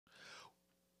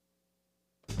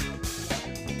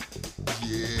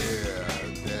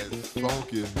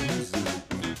funky music.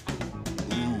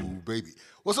 Ooh, baby.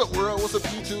 What's up, world? What's up,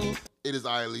 YouTube? It is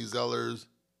I, Lee Zellers,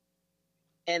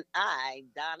 And I,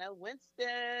 Donna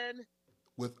Winston.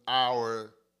 with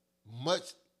our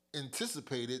much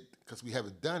anticipated, because we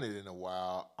haven't done it in a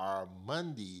while, our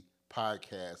Monday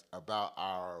podcast about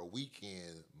our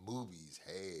weekend movies.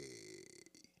 Hey.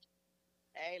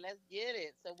 Hey, let's get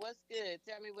it. So, what's good?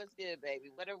 Tell me what's good, baby.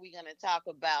 What are we going to talk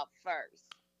about first?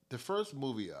 The first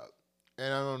movie up,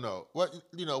 and I don't know what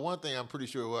one thing I'm pretty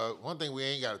sure. Well, one thing we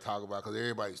ain't got to talk about because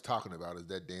everybody's talking about is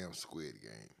that damn Squid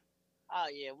Game. Oh,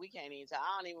 yeah, we can't even talk.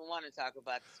 I don't even want to talk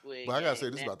about the But Squid I gotta say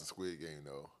Game this now. about the Squid Game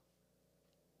though.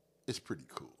 It's pretty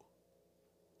cool.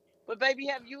 But, baby,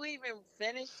 have you even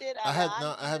finished it? I I, had I no,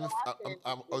 I you know, haven't. I finished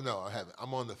Oh it. no, I haven't.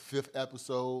 I'm on the fifth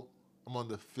episode. I'm on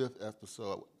the fifth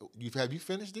episode. Have you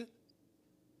finished it?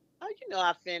 Oh, you know,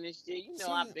 I finished it. You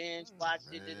know, I See, binge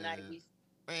watched it the night man, we.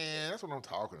 man, that's what I'm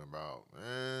talking about,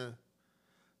 man.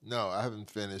 No, I haven't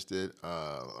finished it.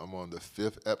 I'm on the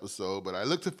fifth episode, but I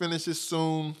look to finish it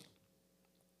soon.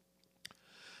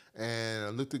 And I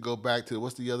look to go back to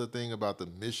what's the other thing about the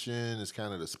mission? It's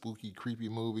kind of the spooky, creepy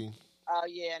movie. Oh,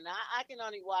 yeah, and I can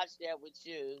only watch that with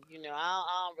you. You know,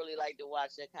 I don't really like to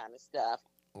watch that kind of stuff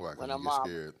Why? when Because you I'm get off.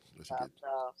 scared. Because Stuff.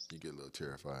 So, you get a little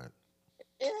terrified.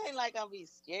 it ain't like I'll be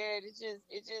scared. It's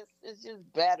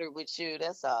just better with you.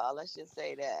 That's all. Let's just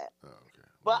say that. Oh, okay.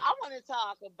 But Well, I want to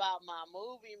talk about my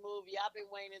movie. I've been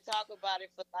waiting to talk about it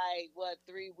for like what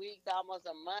 3 weeks, almost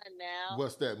a month now.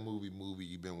 what's that movie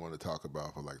you've been wanting to talk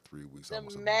about for like 3 weeks, The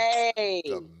almost a month? The Maid.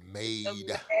 The Maid.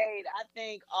 Maid. I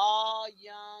think all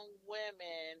young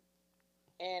women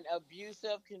in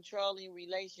abusive, controlling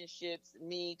relationships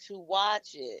need to watch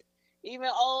it. Even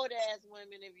old ass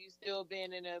women, if you still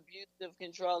been in an abusive,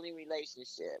 controlling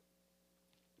relationship,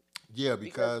 Yeah,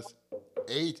 because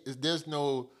because there's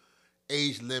no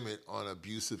age limit on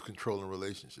abusive, controlling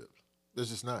relationships. There's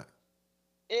just not.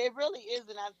 it really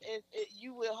isn't.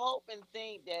 You would hope and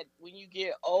think that when you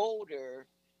get older,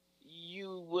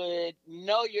 you would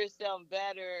know yourself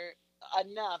better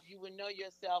enough. You would know your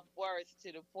self worth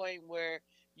to the point where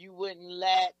you wouldn't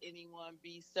let anyone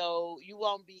be so. You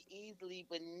won't be easily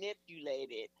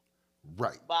manipulated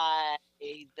Right. by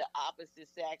the opposite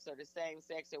sex or the same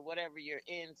sex or whatever you're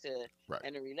into Right.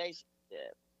 in a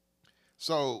relationship.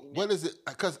 So You know, what is it?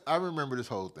 Because I remember this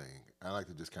whole thing. I like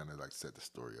to just kind of like set the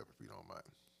story up, if you don't mind.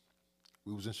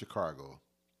 We was in Chicago,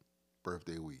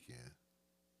 birthday weekend.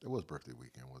 It was birthday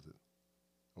weekend, was it?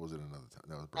 Or was it another time?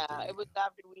 No, it was birthday it was weekend.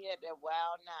 after we had that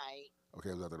wild night. Okay,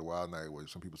 it was after the wild night where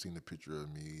some people seen the picture of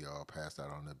me all passed out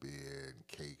on the bed, and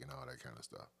cake and all that kind of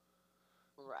stuff.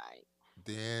 Right.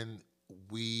 Then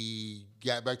we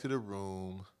got back to the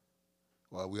room.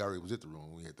 Well, we already was at the room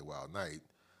when we had the wild night.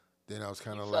 Then I was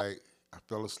kind You of felt like, I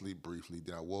fell asleep briefly.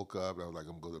 Then I woke up. And I was like,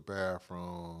 I'm gonna go to the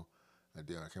bathroom. And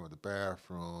then I came out the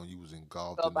bathroom. You was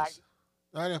engulfed go in back this.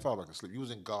 No, I didn't fall back asleep. You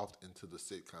was engulfed into the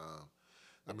sitcom.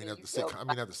 I and mean, then not you the felt sitcom. I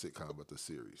mean, not the sitcom, but the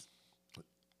series.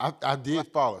 I right. did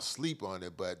fall asleep on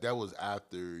it, but that was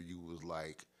after you was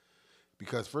like,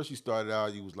 because first you started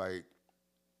out, you was like,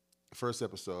 first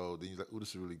episode, then you like, ooh, this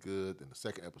is really good. Then the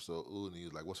second episode, ooh, and you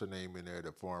was like, what's her name in there?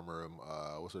 The former,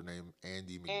 what's her name?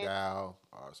 Andy And McDowell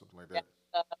or something like that,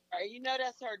 that. you know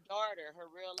that's her daughter, her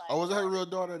real Oh, life was that her daughter. real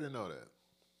daughter? I didn't know that.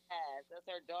 Yes, that's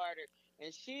her daughter,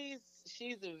 and she's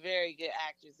a very good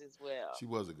actress as well. She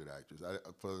was a good actress.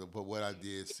 For what I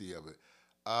did see of it,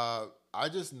 I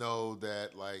just know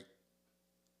that like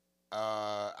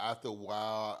after a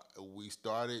while we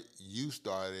started. You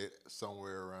started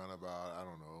somewhere around about I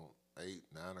don't know 8,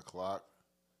 9 o'clock.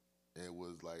 It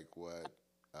was like what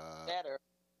Better. Got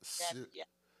se- yeah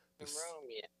the in the s- room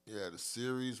yet. yeah the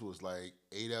series was like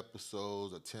 8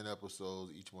 episodes or 10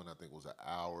 episodes. Each one I think was an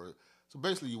hour. So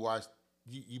basically,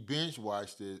 you binge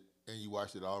watched it and you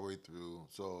watched it all the way through.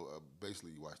 So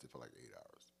basically, you watched it for like 8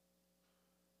 hours.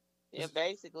 Yeah, It's,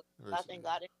 basically, I basically, think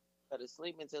I didn't go to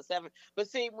sleep until 7. But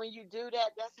see, when you do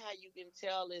that, that's how you can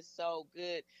tell it's so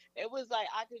good. It was like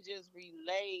I could just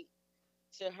relate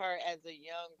to her as a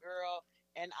young girl,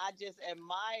 and I just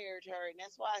admired her. And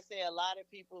that's why I say a lot of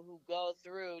people who go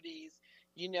through these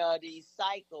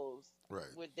cycles right.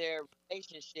 with their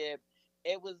relationship,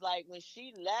 it was like when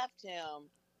she left him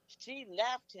She and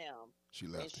left him.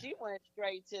 she went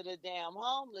straight to the damn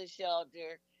homeless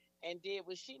shelter and did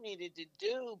what she needed to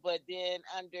do. But then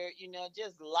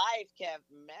just life kept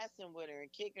messing with her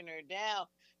and kicking her down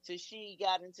till she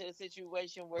got into a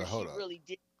situation where But hold she up. really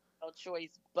did. no choice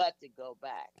but to go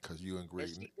back, Cause you and and Greg,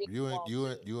 she didn't want to.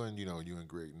 you and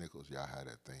Greg Nichols, y'all had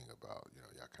that thing about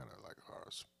y'all kind of like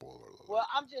spoiler Well, alert.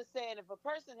 I'm just saying, if a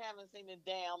person haven't seen the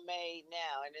damn Maid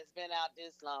now and it's been out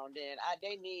this long, then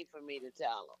they need for me to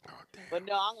tell them. Oh damn. But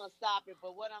no, I'm gonna stop it.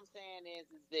 But what I'm saying is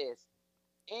this: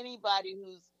 anybody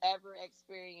who's ever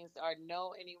experienced or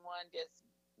know anyone that's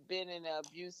been in an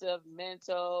abusive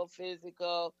mental,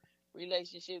 physical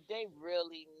relationship, they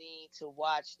really need to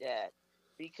watch that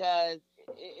because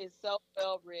it's so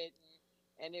well written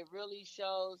and it really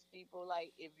shows people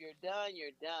like if you're done,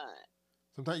 you're done.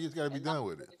 Sometimes you just gotta be And not done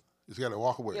with it. You just gotta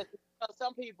walk away. yeah,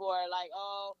 some people are like,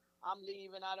 oh, I'm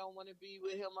leaving. I don't want to be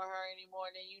with him or her anymore.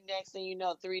 And then you next thing you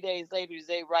know, 3 days later,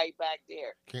 they right back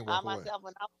there. Can't I walk away. myself,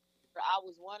 I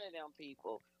was one of them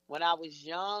people when I was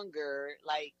younger,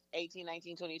 like 18,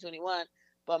 19, 20, 21.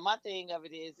 But my thing of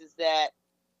it is that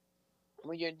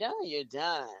when you're done, you're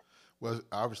done. Well,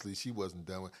 obviously she wasn't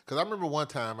done with. Cause I remember one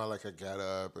time I got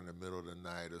up in the middle of the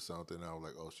night or something. And I was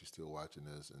like, oh, she's still watching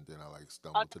this, and then I like Oh,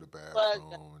 stumbled to the was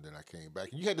bathroom, and then I came back,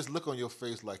 and you had this look on your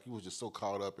face like you was just so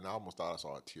caught up, and I almost thought I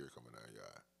saw a tear coming out of your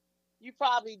eye. You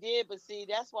probably did, but see,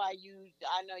 that's why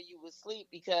I know you was asleep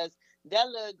because that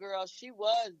little girl, she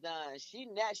was done. She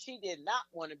did not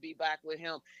want to be back with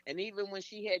him. And even when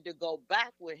she had to go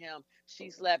back with him, she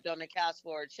slept on the couch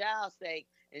for her child's sake.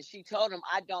 And she told him,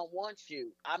 I don't want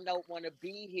you. I don't want to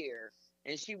be here.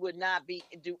 And she would not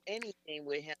do anything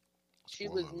with him. She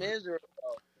Spoiler was alert.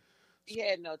 miserable. She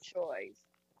had no choice.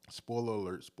 Spoiler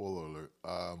alert. Spoiler alert.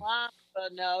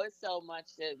 But no, it's so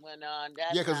much that went on.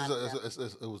 Yeah, That's because not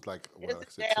enough. it was like, well, It's like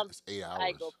I said, a damn it's 8 hours.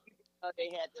 cycle. People know they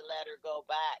had to let her go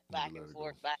back, You had to back let and her go.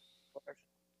 forth, back and forth.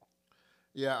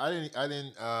 Yeah, I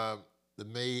didn't. The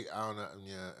maid, I don't know.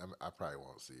 Yeah, I probably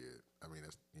won't see it. I mean,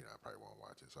 I probably won't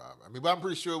watch it. So I mean, but I'm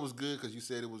pretty sure it was good because you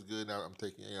said it was good. Now I'm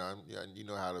taking, you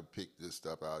know how to pick this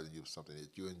stuff out and you something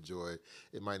that you enjoy.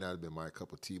 It might not have been my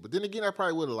cup of tea, but then again, I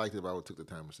probably would have liked it if I would took the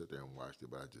time to sit there and watched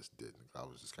it, but I just didn't. I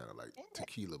was just kind of like Yeah,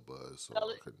 tequila buzz, so so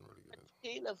I couldn't really get it.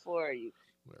 tequila for you.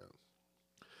 Well,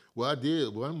 well, I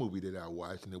did one movie that I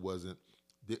watched, and it wasn't.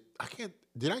 I can't.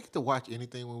 Did I get to watch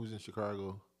anything when we was in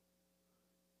Chicago?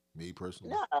 Me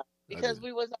personally, No, I because didn't.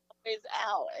 we was always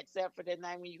out, except for the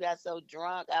night when you got so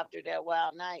drunk after that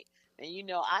wild night. And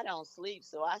I don't sleep,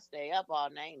 so I stay up all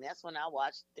night, and that's when I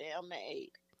watch Damn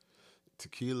Maid.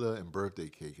 Tequila and birthday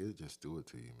cake, it just do it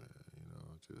to you, man.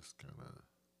 Just kind of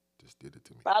just did it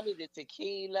to me. Probably the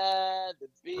tequila, the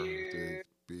Birthday beer,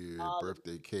 beer, all of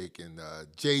birthday cake, and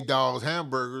J Daw's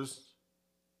hamburgers.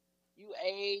 you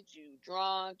ate, you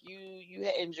drunk, you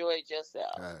enjoyed I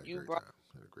yourself. had a You great brought. time.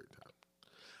 Had a great time.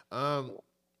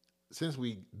 Since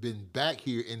we've been back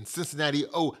here in Cincinnati,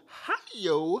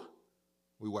 Ohio,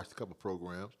 we watched a couple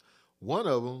programs. One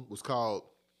of them was called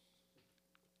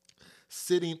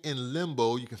Sitting in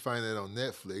Limbo. You can find that on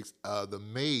Netflix. The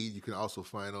Maid you can also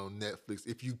find on Netflix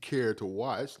if you care to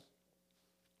watch.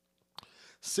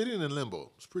 Sitting in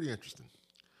Limbo. It's pretty interesting.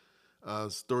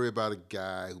 Story about a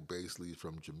guy who basically is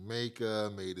from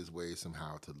Jamaica, made his way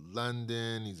somehow to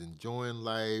London. He's enjoying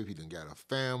life. He done got a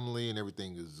family and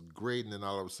everything is great. And then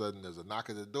all of a sudden there's a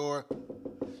knock at the door.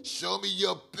 Show me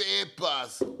your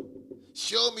papers.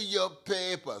 Show me your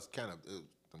papers.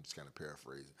 I'm just kind of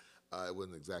paraphrasing. It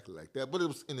wasn't exactly like that, but it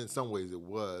was, and in some ways it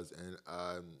was.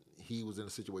 And he was in a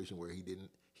situation where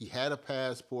he had a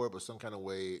passport, but some kind of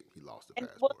way he lost the And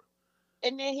passport.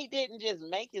 and then he didn't just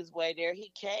make his way there. He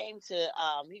came to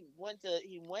he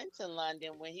went to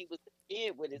London when he was a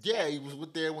kid with his Yeah, family. he was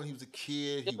there when he was a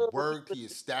kid. He Dude, worked. He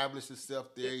established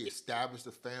himself there. He established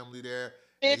a family there.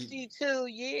 And he, 52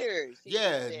 years he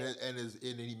yeah, was and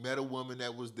there. then he met a woman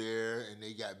that was there, and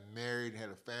they got married and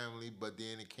had a family. But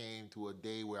then it came to a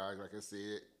day where, like I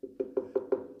said,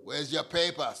 where's your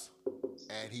papers?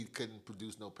 And he couldn't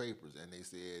produce no papers, and they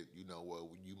said, well,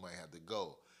 you might have to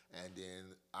go. And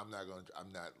then I'm not like,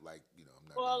 I'm not gonna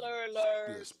Spoiler be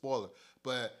a alert. spoiler,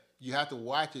 but you have to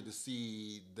watch it to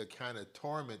see the kind of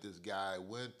torment this guy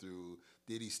went through.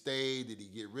 Did he stay? Did he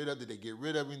get rid of? Did they get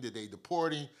rid of him? Did they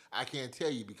deport him? I can't tell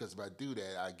you because if I do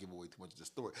that, I give away too much of the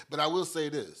story. But I will say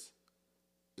this: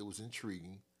 it was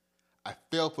intriguing. I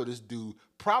fell for this dude,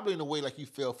 probably in a way like you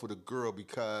fell for the girl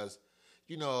because,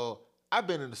 you know, I've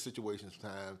been in a situation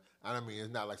sometimes. I mean,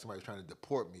 it's not like somebody's trying to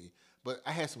deport me, but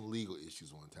I had some legal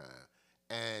issues one time.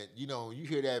 And, you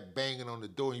hear that banging on the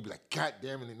door and you be like, God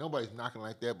damn it, nobody's knocking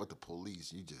like that but the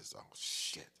police. You just, oh,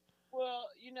 shit. Well,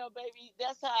 baby,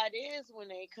 that's how it is when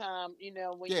they come.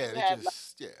 When Yeah, you they have like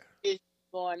just, yeah. issues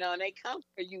going on, they come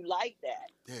for you like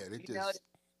that. Yeah, You know,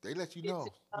 they let you it's know.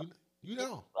 You it's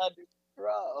know. under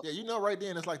control. Yeah, right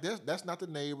then. It's like, that's not the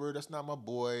neighbor. That's not my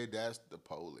boy. That's the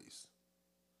police.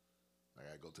 I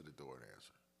gotta go to the door and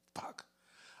answer. Fuck.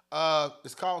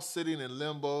 It's called Sitting in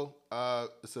Limbo.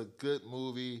 It's a good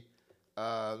movie.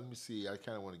 Let me see. I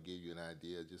kind of want to give you an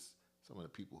idea, just some of the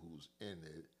people who's in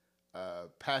it.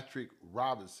 Patrick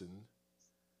Robinson,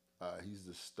 he's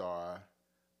the star.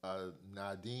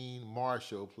 Nadine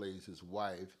Marshall plays his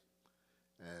wife,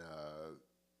 and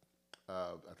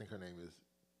I think her name is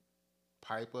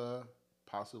Pipa,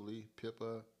 possibly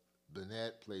Pippa.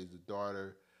 Burnett plays the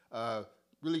daughter. Uh,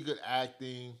 really good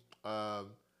acting.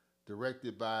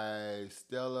 Directed by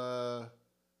Stella.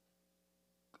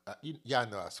 Y'all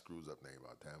know I screws up name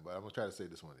all the time, but I'm gonna try to say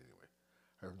this one anyway.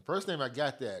 Her first name I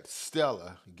got that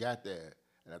Stella, got that,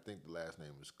 and I think the last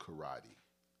name is Karate,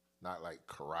 not like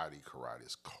karate.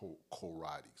 It's Koradi,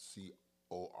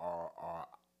 Corradi.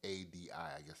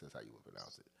 I guess that's how you would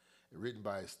pronounce it. Written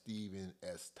by Stephen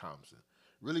S. Thompson.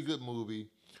 Really good movie.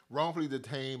 Wrongfully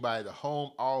detained by the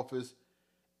Home Office,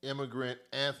 immigrant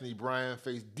Anthony Bryan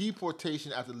faced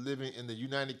deportation after living in the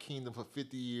United Kingdom for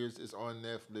 50 years. It's on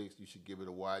Netflix. You should give it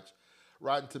a watch.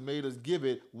 Rotten Tomatoes give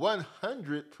it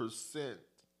 100%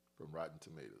 from Rotten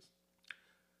Tomatoes.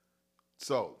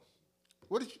 So,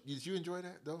 did you enjoy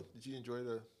that though? Did you enjoy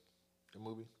the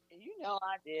movie? You know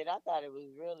I did. I thought it was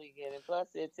really good, and plus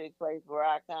it took place where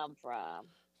I come from.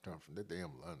 Come from that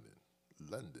damn London.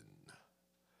 London.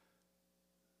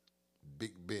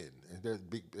 Big Ben. And there's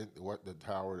Big Ben, what, the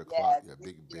tower, the clock, Yes, yeah,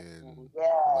 Big Ben, yes,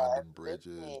 London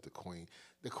Bridges, yes. the Queen.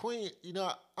 The Queen,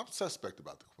 I'm suspect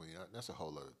about the Queen. That's a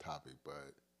whole other topic,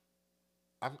 but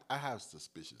I have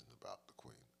suspicions about the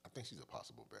Queen. I think she's a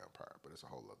possible vampire, but it's a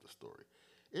whole other story.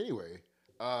 Anyway,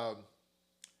 um,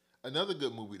 another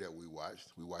good movie that we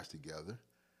watched together.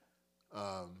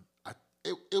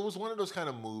 It was one of those kind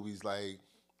of movies like,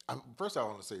 first I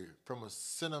want to say, from a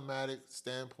cinematic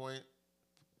standpoint,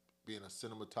 being a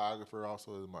cinematographer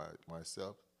also is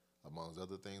myself, amongst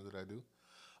other things that I do.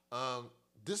 Um,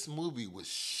 this movie was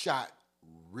shot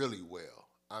really well.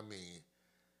 I mean,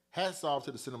 hats off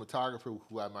to the cinematographer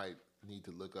who I might need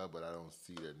to look up, but I don't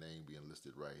see their name being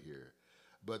listed right here.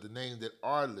 But the names that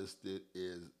are listed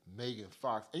is Megan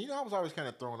Fox. And I was always kind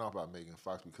of thrown off by Megan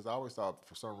Fox because I always thought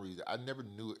for some reason I never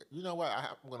knew. You know what?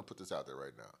 I'm going to put this out there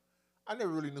right now. I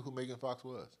never really knew who Megan Fox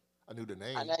was. I knew the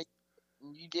I name. know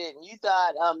you didn't. You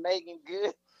thought Megan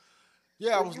Good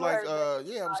Yeah, I when was you like, heard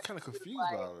Megan yeah, I was Fox, kind of you was confused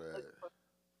like, about that.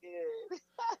 good.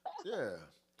 Yeah.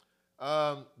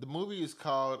 The movie is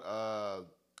called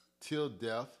Till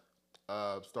Death,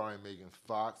 starring Megan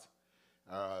Fox,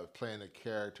 playing a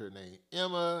character named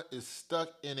Emma, is stuck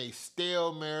in a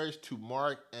stale marriage to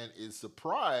Mark and is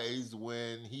surprised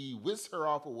when he whisks her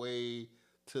off away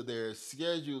to their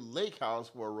scheduled lake house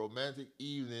for a romantic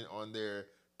evening on their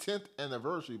 10th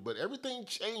anniversary. But everything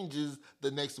changes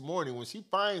the next morning when she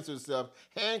finds herself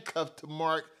handcuffed to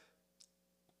Mark.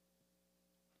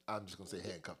 I'm just gonna say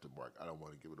handcuffed to Mark. I don't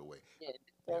want to give it away. Yeah,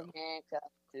 You so know,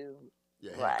 handcuffed to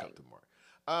yeah, handcuffed right. to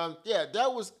Mark. Yeah,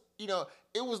 that was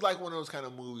it was like one of those kind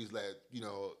of movies that it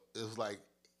was like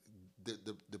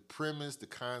the premise, the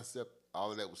concept,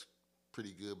 all of that was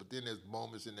pretty good. But then there's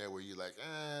moments in there where you're like,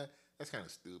 that's kind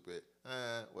of stupid.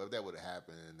 Well, if that would have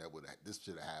happened, this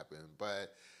should have happened.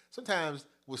 But sometimes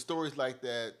with stories like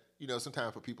that,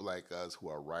 sometimes for people like us who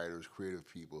are writers, creative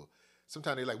people,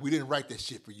 sometimes they're like, we didn't write that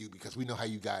shit for you because we know how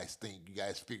you guys think. You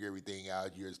guys figure everything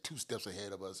out. You're 2 steps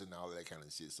ahead of us and all of that kind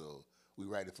of shit. So we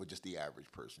write it for just the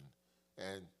average person.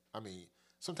 And I mean,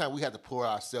 sometimes we have to pull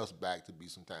ourselves back to be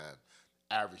sometimes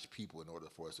average people in order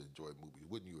for us to enjoy movies.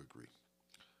 Wouldn't you agree?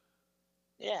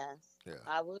 Yes, Yeah.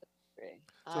 I would agree.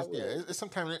 So I yeah, would. it's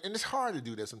sometimes, and it's hard to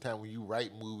do that sometimes when you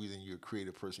write movies and you're a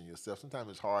creative person yourself. Sometimes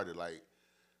it's hard to like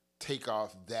take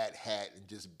off that hat and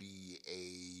just be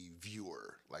a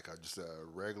viewer, like just a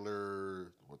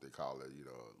regular, what they call it,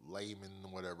 layman,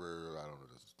 whatever. I don't know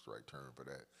if that's the right term for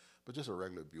that, but just a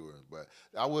regular viewer. But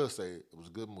I will say it was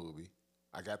a good movie.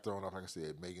 I got thrown off, like I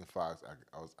said, Megan Fox.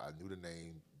 I knew the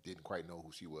name, didn't quite know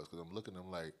who she was because I'm looking. I'm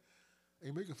like,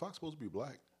 hey, Megan Fox supposed to be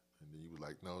black, and then you was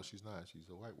like, no, she's not. She's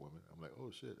a white woman. I'm like,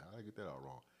 oh shit, how did I get that all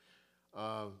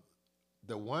wrong? Um,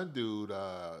 the one dude,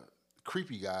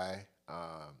 creepy guy.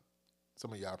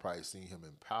 Some of y'all probably seen him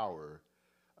in Power.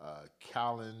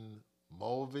 Callan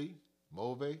Mulvey.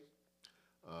 Mulvey.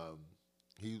 Um,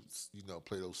 he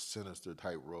played those sinister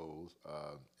type roles,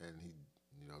 and he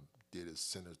did a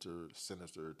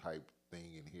sinister type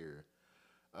thing in here.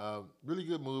 Really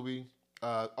good movie.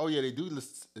 Oh yeah, they do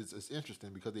list. It's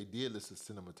interesting because they did list a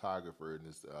cinematographer in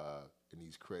this in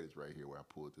these credits right here where I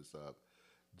pulled this up.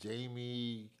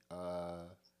 Jamie, I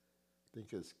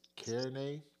think it's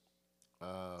Kearney,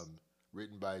 um,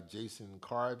 written by Jason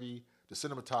Carvey. The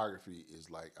cinematography is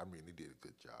like, I mean, they did a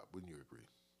good job. Wouldn't you agree?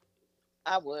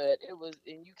 I would. It was,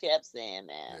 and you kept saying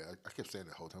that. Yeah, I kept saying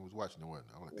the whole time I was watching the one.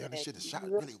 I'm like, damn, this Yeah, shit is you shot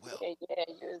really, really well. yeah.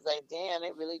 You was like, damn,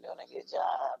 they really doing a good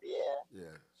job. Yeah.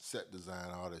 Yeah, set design,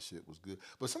 all that shit was good.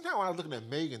 But sometimes when I was looking at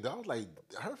Megan, though, I was like,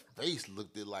 her face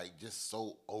looked it like just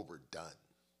so overdone.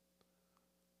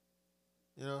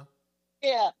 You know?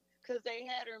 Yeah, because they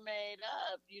had her made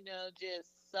up, just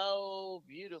so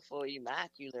beautiful,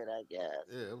 immaculate, I guess.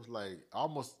 Yeah, it was like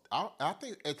almost. I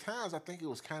think at times I think it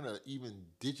was kind of even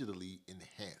digitally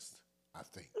enhanced. I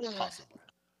think possibly.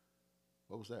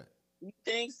 What was that? You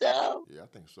think so? Yeah, I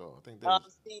think so. I think that I'm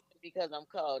was. sneezing because I'm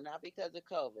cold, not because of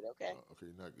COVID, okay? Okay,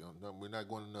 not, no, we're not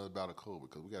going another battle cold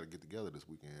because we got to get together this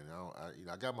weekend.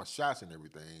 I got my shots and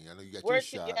everything. I know you got your We're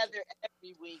shots. together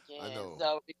every I weekend, know.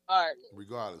 so regardless,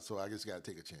 Regardless, so I just got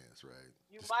to take a chance, right?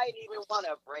 you might even want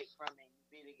a break from me.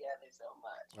 You be together so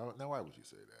much. Now, why would you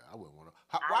say that? I wouldn't want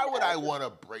to. I Why would I know. want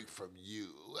a break from you?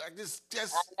 I know you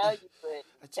I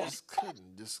wouldn't. just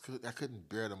couldn't. I couldn't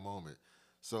bear the moment.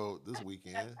 So this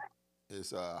weekend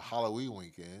is Halloween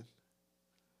weekend.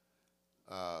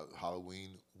 Halloween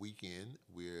weekend,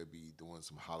 we'll be doing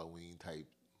some Halloween type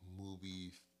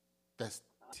movie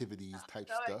festivities type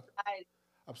So stuff. excited.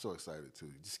 I'm so excited too.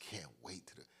 Just can't wait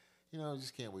to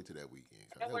just can't wait to that weekend.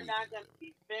 And That we're weekend not is going to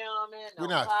everything. be filming, We're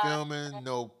no not podcast. filming,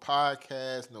 no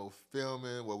podcast, no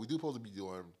filming. Well, we do supposed to be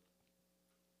doing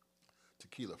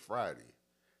Tequila Friday.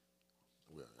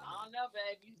 Well, I don't know,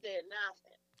 babe. You said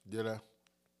nothing. did I?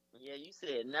 Yeah, you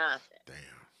said nothing. Damn,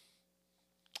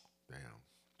 damn.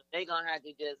 They gonna have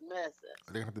to just miss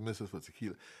us. They have to miss us for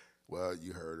tequila. Well,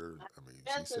 you heard her. I mean,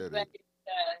 she Miss us, said it. baby.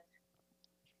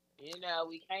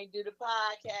 We can't do the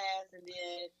podcast and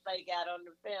then flake out on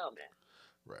the filming.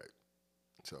 Right.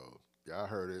 So y'all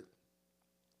heard it.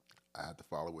 I had to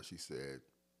follow what she said.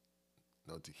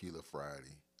 No tequila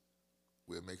Friday.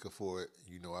 We'll make up for it.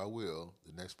 You know I will.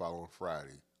 The next following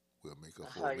Friday, we'll make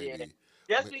up for Oh it. yeah. Maybe.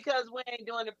 Just because we ain't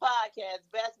doing the podcast,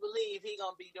 best believe he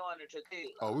gonna be doing the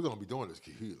tequila. Oh, we're gonna be doing this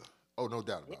tequila. Oh, no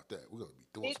doubt about that. We're gonna be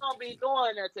doing He some gonna be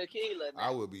tequila. doing the tequila I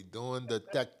now. will be doing the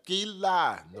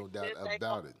tequila. No doubt This ain't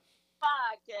gonna about it. be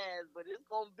podcast, but it's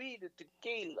gonna be the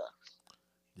tequila.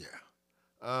 Yeah.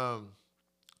 Um.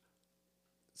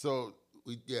 So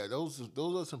those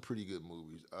are some pretty good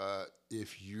movies.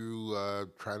 If you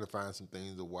trying to find some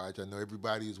things to watch, I know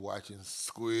everybody is watching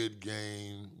Squid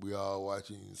Game. We all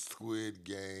watching Squid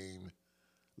Game,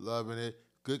 loving it.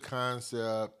 Good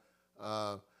concept.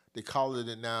 Uh, they call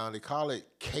it now. They call it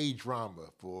K drama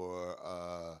for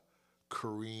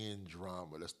Korean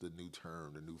drama. That's the new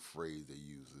term, the new phrase they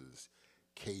use is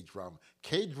K drama.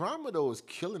 K drama though is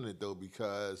killing it though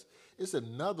because it's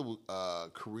another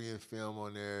Korean film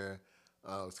on there.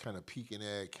 It's kind of peeking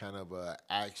at kind of a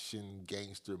action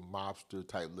gangster mobster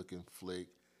type looking flick.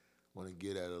 Want to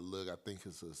get at a look? I think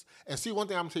it's a. And see, one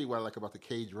thing I'm gonna tell you what I like about the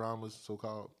K dramas, so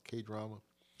called K drama.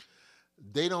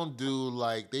 They don't do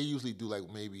like they usually do like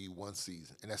maybe one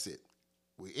season and that's it.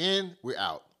 We're in, we're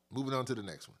out. Moving on to the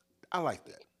next one. I like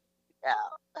that.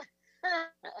 Yeah.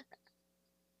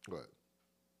 What?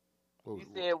 You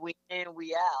said we in,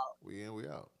 we out. We in, we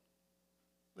out.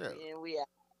 Yeah, We in, we out.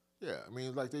 yeah. I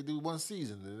mean, like they do one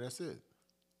season and that's it.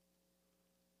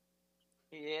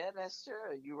 Yeah, that's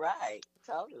true. You're right.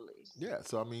 Totally. Yeah.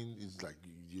 So I mean, it's like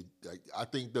like I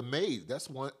think the Maid. That's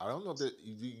one. I don't know if that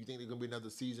you think there's gonna be another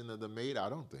season of the Maid. I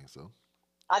don't think so.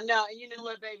 I know, and you know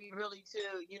what, baby, really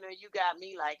too. You got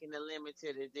me liking the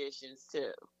limited editions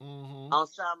too. Mm-hmm. On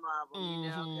some of them,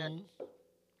 Mm-hmm.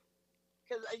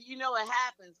 because you know what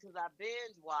happens because I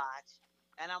binge watch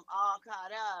and I'm all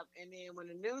caught up, and then when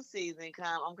the new season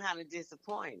comes, I'm kind of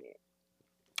disappointed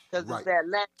because it's Right. that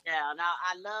letdown.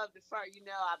 I love the first,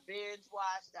 I binge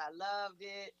watched, I loved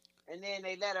it, and then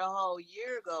they let a whole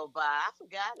year go by. I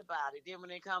forgot about it. Then when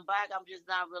they come back, I'm just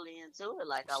not really into it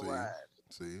like I See, was.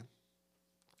 see.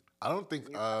 I don't think,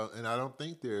 You and I don't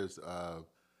think there's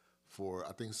for.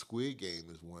 I think Squid Game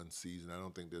is one season. I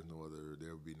don't think there's no other.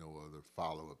 There would be no other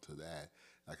follow up to that.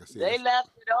 Like I said, They left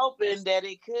it open that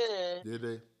it could. did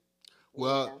they? Yeah.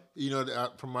 Well,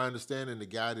 from my understanding, the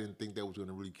guy didn't think that was going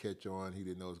to really catch on. He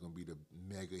didn't know it was going to be the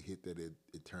mega hit that it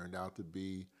turned out to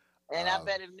be. And I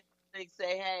bet if Netflix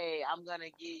say, "Hey, I'm gonna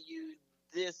give you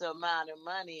this amount of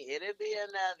money," it'll be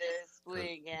another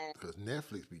Squid Game. Because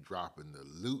Netflix be dropping the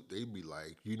loot. They be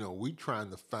like, we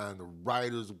trying to find the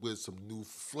writers with some new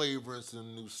flavor and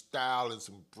some new style and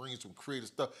bring some creative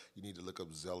stuff. You need to look up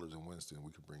Zellers and Winston.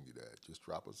 We can bring you that. Just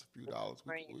drop us a few dollars.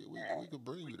 We can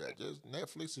bring you that. Just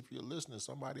Netflix, if you're listening,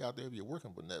 somebody out there, if you're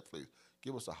working for Netflix,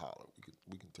 give us a holler.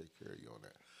 We can take care of you on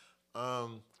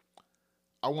that.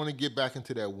 I want to get back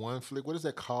into that one flick. What is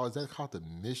that called? Is that called the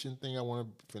Mission thing? I want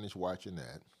to finish watching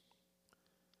that.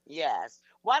 Yes.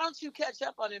 Why don't you catch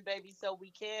up on it, baby, so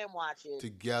we can watch it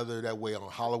together that way on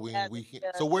Halloween together? weekend.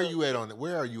 Yeah, So where so you at on it?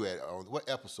 Where are you at on what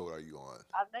episode are you on?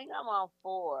 I think I'm on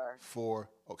 4. 4.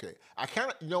 Okay. I kind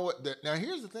of, you know what? Now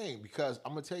here's the thing, because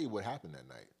I'm gonna tell you what happened that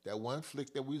night. That one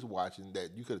flick that we was watching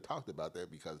that you could have talked about that,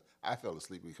 because I fell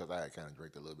asleep because I had kind of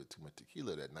drank a little bit too much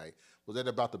tequila that night. Was that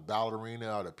about the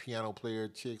ballerina or the piano player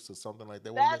chicks or something like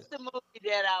that? Wasn't That's it? the movie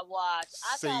that I watched.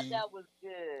 I thought See, that was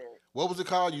good. what was it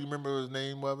called? You remember the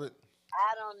name of it?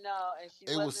 I don't know, and she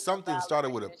It was wasn't no something started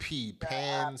with a ballerina. P. She's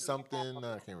Pan something. I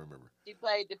piano. can't remember. She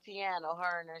played the piano.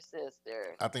 Her and her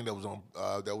sister. I think that was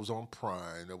on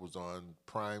Prime. That was on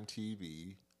Prime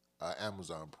TV,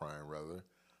 Amazon Prime rather.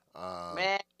 Uh,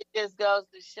 Man, it just goes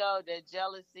to show that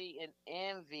jealousy and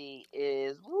envy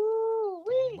is woo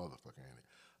wee. motherfucker,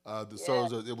 ain't it? So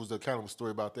Yeah, it was a kind of a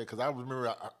story about that, because I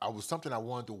remember I was something I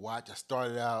wanted to watch. I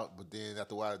started out, but then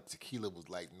after a while, tequila was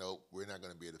like, nope, we're not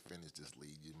going to be able to finish this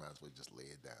lead. You might as well just lay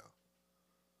it down.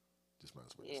 Just might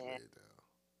as well just lay yeah. it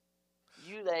down.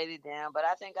 You laid it down, but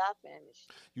I think I finished.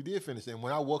 You did finish. And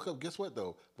when I woke up, guess what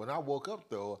though? When I woke up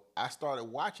though, I started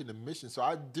watching the mission. So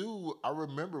I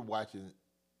remember watching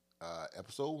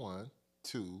episode 1,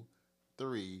 2,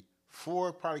 3,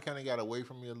 4 probably kind of got away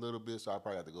from me a little bit. So I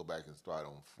probably have to go back and start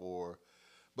on 4.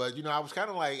 But I was kind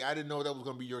of like, I didn't know that was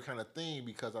gonna be your kind of thing,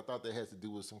 because I thought that has to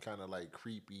do with some kind of like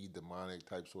creepy, demonic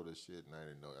type sort of shit, and I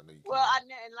didn't know. I know you Well, kind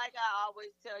and like I always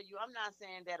tell you, I'm not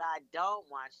saying that I don't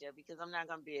watch it because I'm not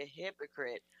gonna be a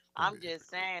hypocrite. of don't be I'm a just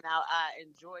hypocrite. saying I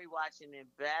enjoy watching it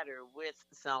better with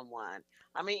someone.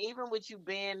 I mean, even with you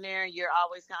being there, you're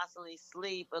always constantly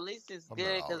asleep. At least it's I'm not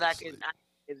good because always asleep. I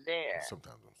can get there.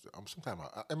 Sometimes sometimes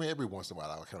I mean, every once in a while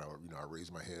I kind of I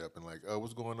raise my head up and like,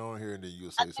 what's going on here, and then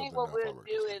you'll I say think something and what I'll we'll fall back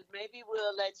do asleep. is maybe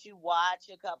we'll let you watch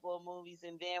a couple of movies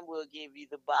and then we'll give you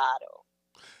the bottle.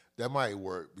 That might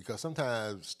work, because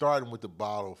sometimes starting with the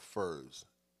bottle first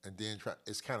and then try,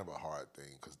 it's kind of a hard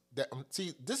thing, because that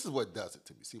see, this is what does it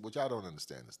to me. See, what y'all don't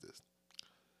understand is this: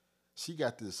 she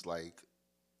got this like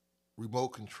remote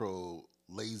control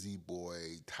lazy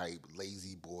boy type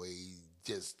lazy boy,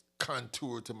 just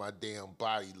contour to my damn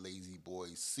body lazy boy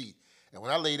seat, and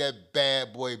when I lay that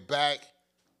bad boy back,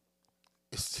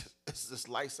 it's just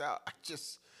lights out.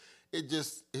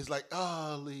 It's like,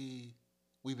 oh Lee,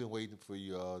 we've been waiting for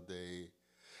you all day.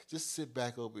 Just sit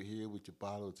back over here with your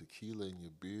bottle of tequila and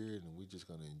your beer, and we're just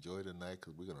gonna enjoy the night,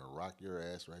 because we're gonna rock your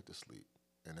ass right to sleep.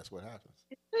 And that's what happens.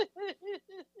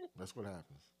 That's what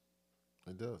happens.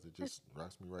 It does. It just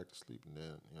rocks me right to sleep, and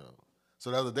then. So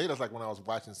the other day, that's like when I was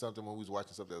watching something. When we was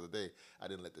watching something the other day, I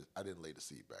didn't lay the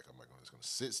seat back. I'm like, I'm just gonna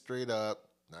sit straight up.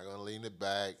 Not gonna lean it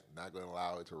back. Not gonna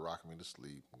allow it to rock me to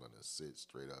sleep. I'm gonna sit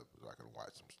straight up so I can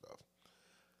watch some stuff.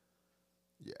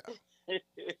 Yeah,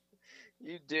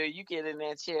 You do. You get in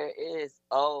that chair, it's it's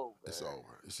over.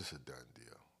 over. It's just a done deal.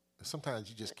 And sometimes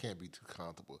you just can't be too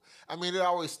comfortable. I mean, it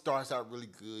always starts out really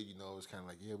good. It's kind of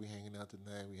like, yeah, we hanging out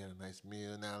tonight. We had a nice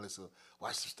meal. Now let's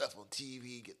watch some stuff on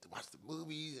TV. Get to watch the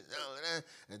movies and all of that.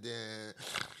 And then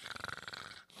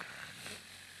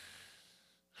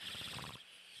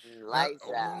Lights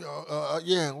out.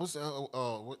 yeah, what's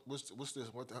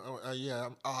this? Yeah,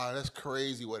 that's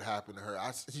crazy. What happened to her?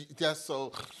 That's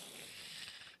so.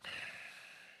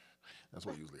 That's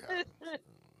what usually happens.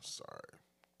 Sorry.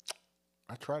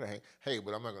 I try to hang. Hey,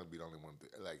 but I'm not gonna be the only one.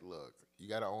 Like, look, you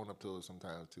gotta own up to it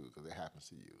sometimes too, because it happens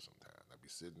to you sometimes. I be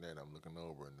sitting there and I'm looking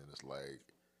over, and then it's like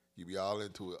you be all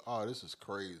into it. Oh, this is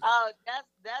crazy. Oh,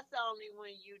 that's only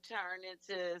when you turn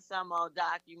into some old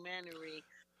documentary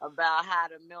about how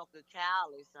to milk a cow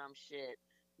or some shit.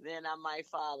 Then I might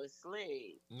fall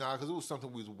asleep. Nah, because it was something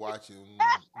we was watching.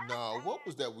 No, what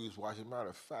was that we was watching? Matter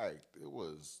of fact, it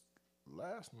was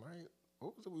last night.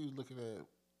 What was it we was looking at?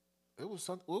 It was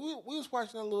something. We was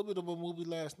watching a little bit of a movie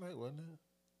last night, wasn't it?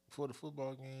 Before the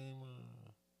football game.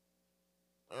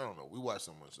 I don't know. We watched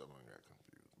so much stuff and I got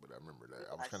confused, but I remember We that.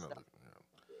 I was watch kind of stuff. looking.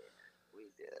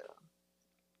 We do.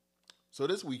 So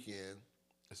this weekend,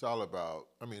 it's all about.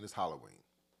 I mean, it's Halloween.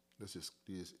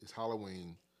 It's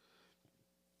Halloween.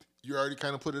 You already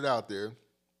kind of put it out there.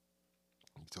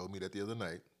 You told me that the other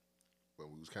night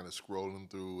when we was kind of scrolling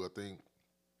through. I think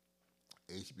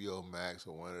HBO Max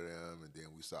or one of them, and then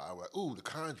we saw. I was like, "Ooh, The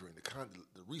Conjuring,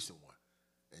 the recent one."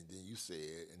 And then you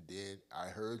said, and then I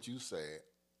heard you say,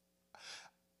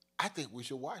 "I think we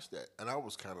should watch that." And I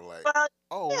was kind of like, Well,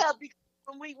 "Oh, yeah, because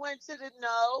when we went to the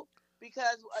no,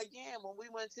 because again, when we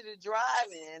went to the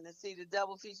drive-in to see the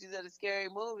double features of the scary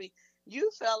movie,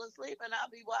 you fell asleep, and I'll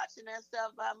be watching that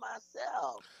stuff by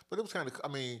myself. but it was kind of. I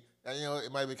mean, and,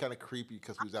 it might be kind of creepy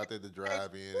because we was out there to Hey,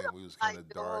 drive in you and don't we was kind like of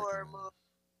the dark horror and movie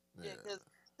yeah, because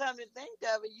come to think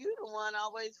of it, you the one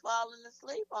always falling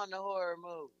asleep on the horror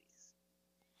movies.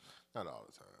 Not all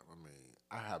the time. I mean,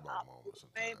 I have my Oh, moments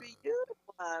baby, sometimes. you the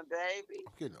one, baby.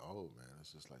 I'm getting old, man.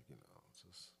 It's just like it's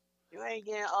just. You ain't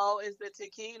getting old. It's the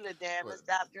tequila, damn it. But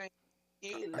Stop drinking I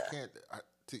tequila. can't.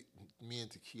 Me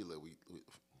and tequila, we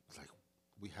it's like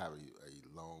we have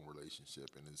a long relationship,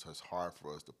 and it's just hard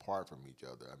for us to part from each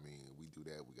other. I mean, we do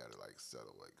that, we gotta like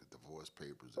settle like divorce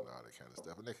papers and all that kind of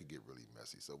stuff, and that could get really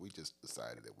messy. So we just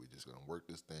decided that we're just gonna work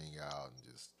this thing out and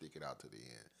just stick it out to the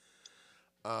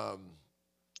end.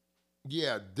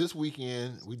 Yeah, this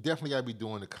weekend we definitely gotta be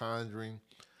doing the Conjuring.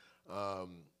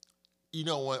 Um, you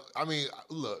know what? I mean,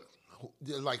 look,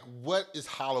 like, what is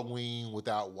Halloween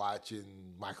without watching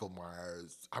Michael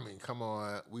Myers? I mean, come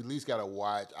on. We at least got to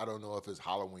watch. I don't know if it's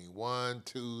Halloween 1,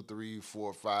 2, 3,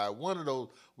 4, 5. One of those.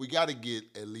 We got to get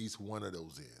at least one of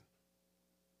those in.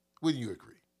 Wouldn't you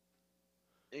agree?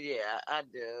 Yeah, I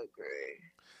do agree.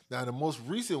 Now, the most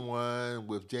recent one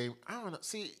with James, I don't know.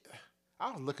 See, I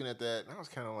was looking at that and I was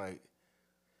kind of like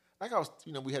I was,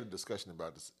 we had a discussion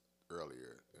about this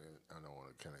earlier, and I don't want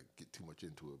to kind of get too much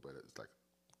into it, but it's like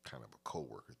kind of a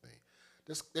coworker thing.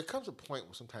 There comes a point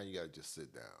where sometimes you got to just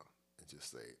sit down and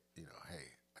just say, hey,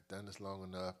 I've done this long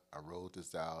enough. I wrote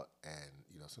this out, and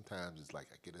sometimes it's like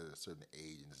I get at a certain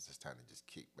age, and it's just time to just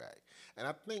kick back. And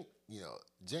I think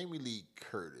Jamie Lee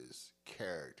Curtis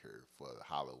character for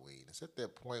Halloween is at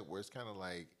that point where it's kind of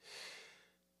like,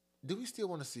 do we still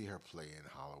want to see her play in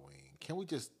Halloween? Can we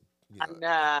just you know,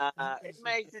 Nah, it it's,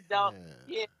 makes it yeah. don't.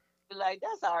 Yeah, like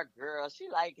that's our girl. She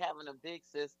like having a big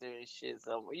sister and shit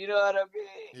somewhere. You know what I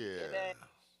mean? It Yeah. ain't.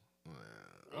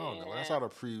 I don't know. When I Yeah. saw the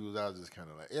previews, I was just kind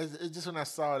of like, it's just when I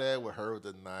saw that with her with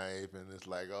the knife, and it's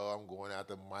like, oh, I'm going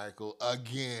after Michael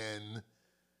again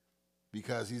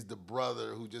because he's the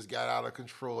brother who just got out of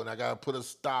control, and I got to put a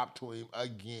stop to him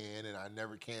again, and I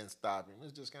never can stop him.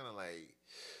 It's just kind of like,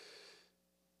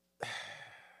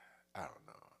 I don't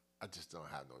know. I just don't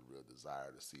have no real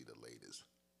desire to see the latest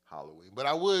Halloween, but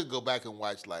I would go back and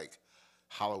watch like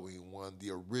Halloween 1, the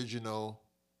original.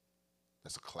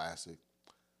 That's a classic.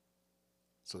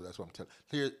 So that's what I'm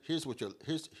telling.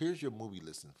 Here's your movie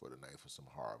listing for tonight for some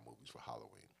horror movies for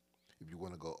Halloween. If you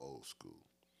want to go old school,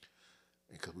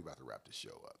 and because we're about to wrap the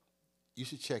show up, you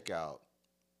should check out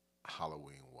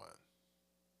Halloween 1.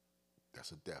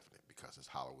 That's a definite because it's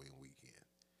Halloween weekend.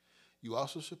 You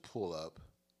also should pull up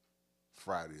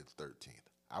Friday the 13th.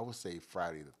 I would say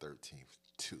Friday the 13th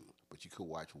 2, but you could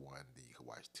watch 1, then you could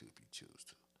watch 2 if you choose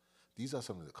to. These are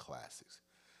some of the classics.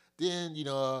 Then,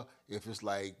 if it's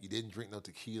like you didn't drink no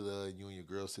tequila and you and your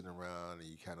girl sitting around and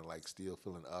you kind of like still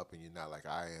feeling up and you're not like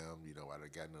I am, I done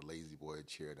got in a lazy boy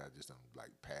chair and I just done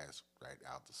like pass right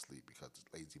out to sleep because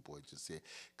the lazy boy just said,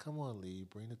 come on, Lee,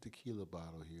 bring the tequila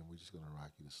bottle here and we're just going to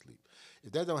rock you to sleep.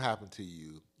 If that don't happen to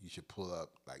you, you should pull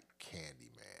up like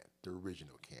Candyman, the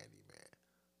original Candyman.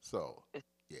 So,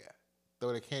 yeah,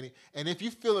 throw the candy. And if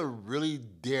you feeling really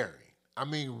daring, I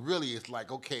mean, really, it's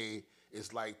like, okay,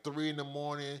 it's like 3 in the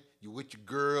morning. You with your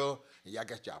girl, and y'all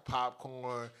got y'all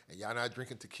popcorn, and y'all not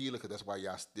drinking tequila because that's why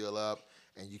y'all still up.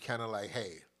 And you kind of like,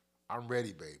 hey, I'm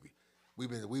ready, baby. We've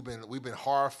been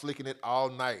hard flicking it all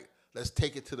night. Let's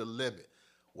take it to the limit.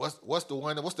 What's the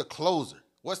one? What's the closer?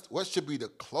 What should be the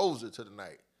closer to the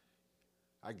night?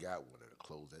 I got one that'll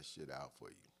close that shit out for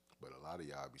you. But a lot of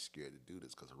y'all be scared to do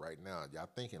this because right now y'all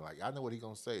thinking like, I know what he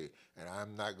gonna say, and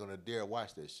I'm not gonna dare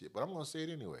watch that shit. But I'm gonna say it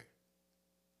anyway.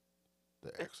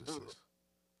 The Exorcist.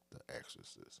 The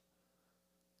Exorcist.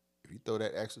 If you throw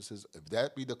that Exorcist, if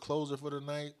that be the closer for the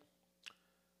night,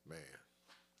 man,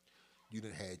 you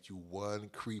done had you one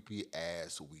creepy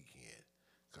ass weekend.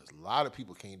 Cause a lot of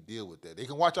people can't deal with that. They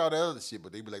can watch all that other shit,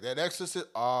 but they be like, that Exorcist,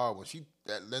 when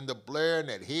that Linda Blair and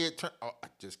that head turn, I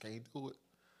just can't do it.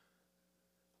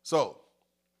 So,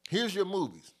 here's your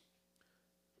movies.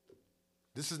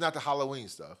 This is not the Halloween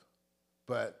stuff,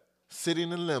 but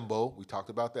Sitting in Limbo, we talked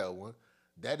about that one.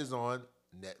 That is on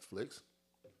Netflix.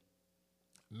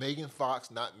 Megan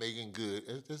Fox, not Megan Good.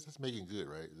 It's Megan Good,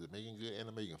 right? Is it Megan Good and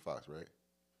a Megan Fox, right?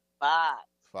 Fox.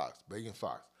 Fox. Megan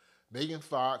Fox. Megan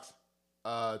Fox,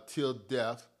 Till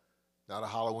Death. Not a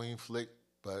Halloween flick,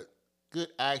 but good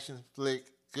action flick,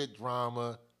 good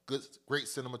drama, great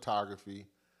cinematography.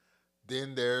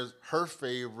 Then there's her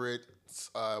favorite,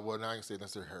 well, now I can say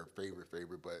that's her favorite,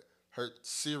 but her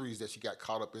series that she got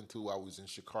caught up into while I was in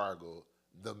Chicago,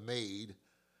 The Maid,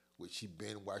 which she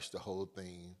been watched the whole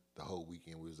thing the whole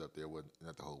weekend. We was up there, well,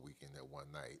 not the whole weekend, that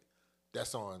one night.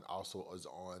 That's also is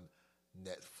on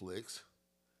Netflix.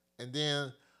 And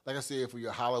then, like I said, for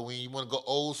your Halloween, you want to go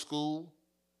old school?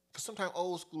 Because sometimes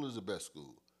old school is the best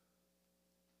school.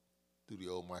 Do the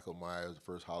old Michael Myers, the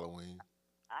first Halloween.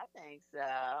 I think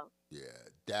so. Yeah,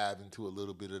 dive into a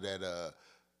little bit of that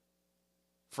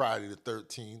Friday the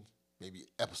 13th, maybe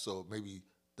episode, maybe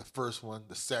the first one,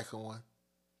 the second one.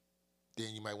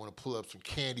 Then you might want to pull up some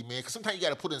Candyman, because sometimes you got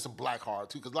to put in some black horror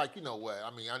too, because like, you know what,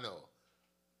 I mean, I know,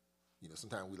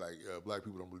 sometimes we like, black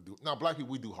people don't really do, no, black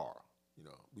people, we do horror,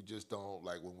 we just don't,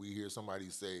 like when we hear somebody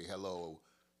say hello,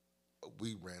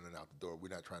 we ran it out the door. We're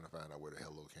not trying to find out where the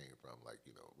hello came from. Like,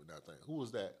 we're not saying, who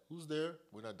was that? Who's there?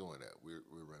 We're not doing that. We're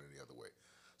running the other way.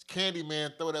 It's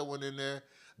Candyman, throw that one in there.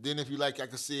 Then if you like I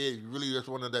said, if you really just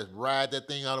want to ride that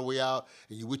thing all the way out,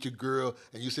 and you with your girl,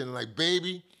 and you sitting like,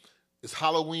 baby, it's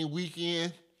Halloween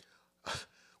weekend.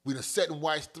 We done sat and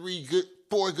watched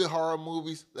 4 good horror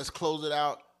movies. Let's close it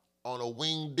out on a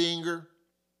wing dinger.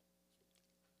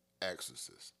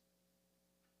 Exorcist.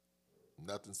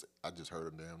 Nothing. I just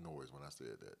heard a damn noise when I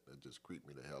said that. That just creeped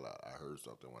me the hell out. I heard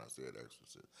something when I said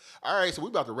Exorcist. All right, so we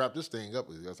about to wrap this thing up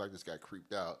because I just got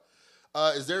creeped out.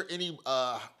 Is there any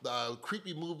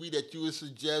creepy movie that you would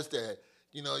suggest that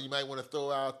you might want to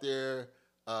throw out there,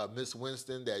 Miss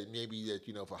Winston, that maybe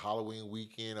that for Halloween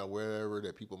weekend or wherever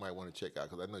that people might want to check out?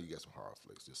 Because I know you got some horror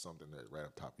flicks. Just something that right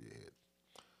up top of your head.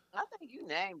 I think you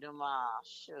named them all.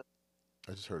 Sure.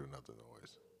 I just heard another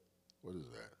noise. What is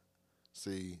that?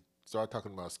 See. Start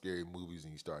talking about scary movies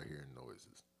and you start hearing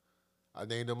noises. I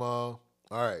named them all.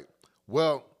 All right.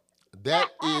 Well, that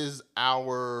is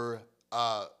our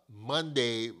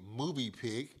Monday movie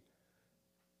pick.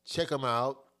 Check them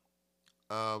out.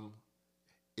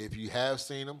 If you have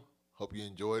seen them, hope you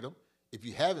enjoyed them. If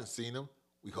you haven't seen them,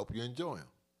 we hope you enjoy them.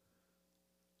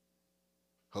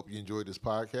 Hope you enjoyed this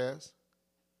podcast.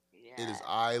 Yeah. It is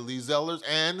I, Lee Zellers,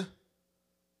 and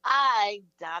I,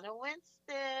 Donna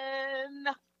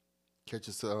Winston. Catch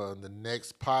us on the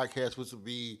next podcast, which will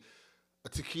be a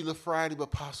Tequila Friday,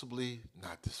 but possibly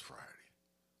not this Friday.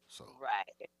 So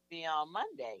right, be on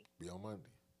Monday.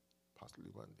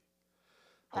 Possibly Monday.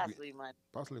 Possibly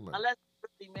Monday. Unless we're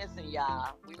really missing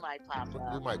y'all, we might pop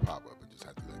up. We might pop up and just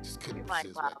have to just couldn't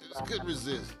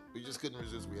resist. We just couldn't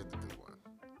resist. We had to do one.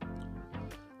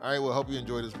 All right. Well, hope you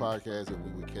enjoyed this podcast, and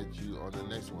we will catch you on the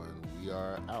next one. We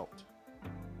are out.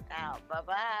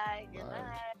 Bye-bye. Good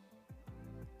night.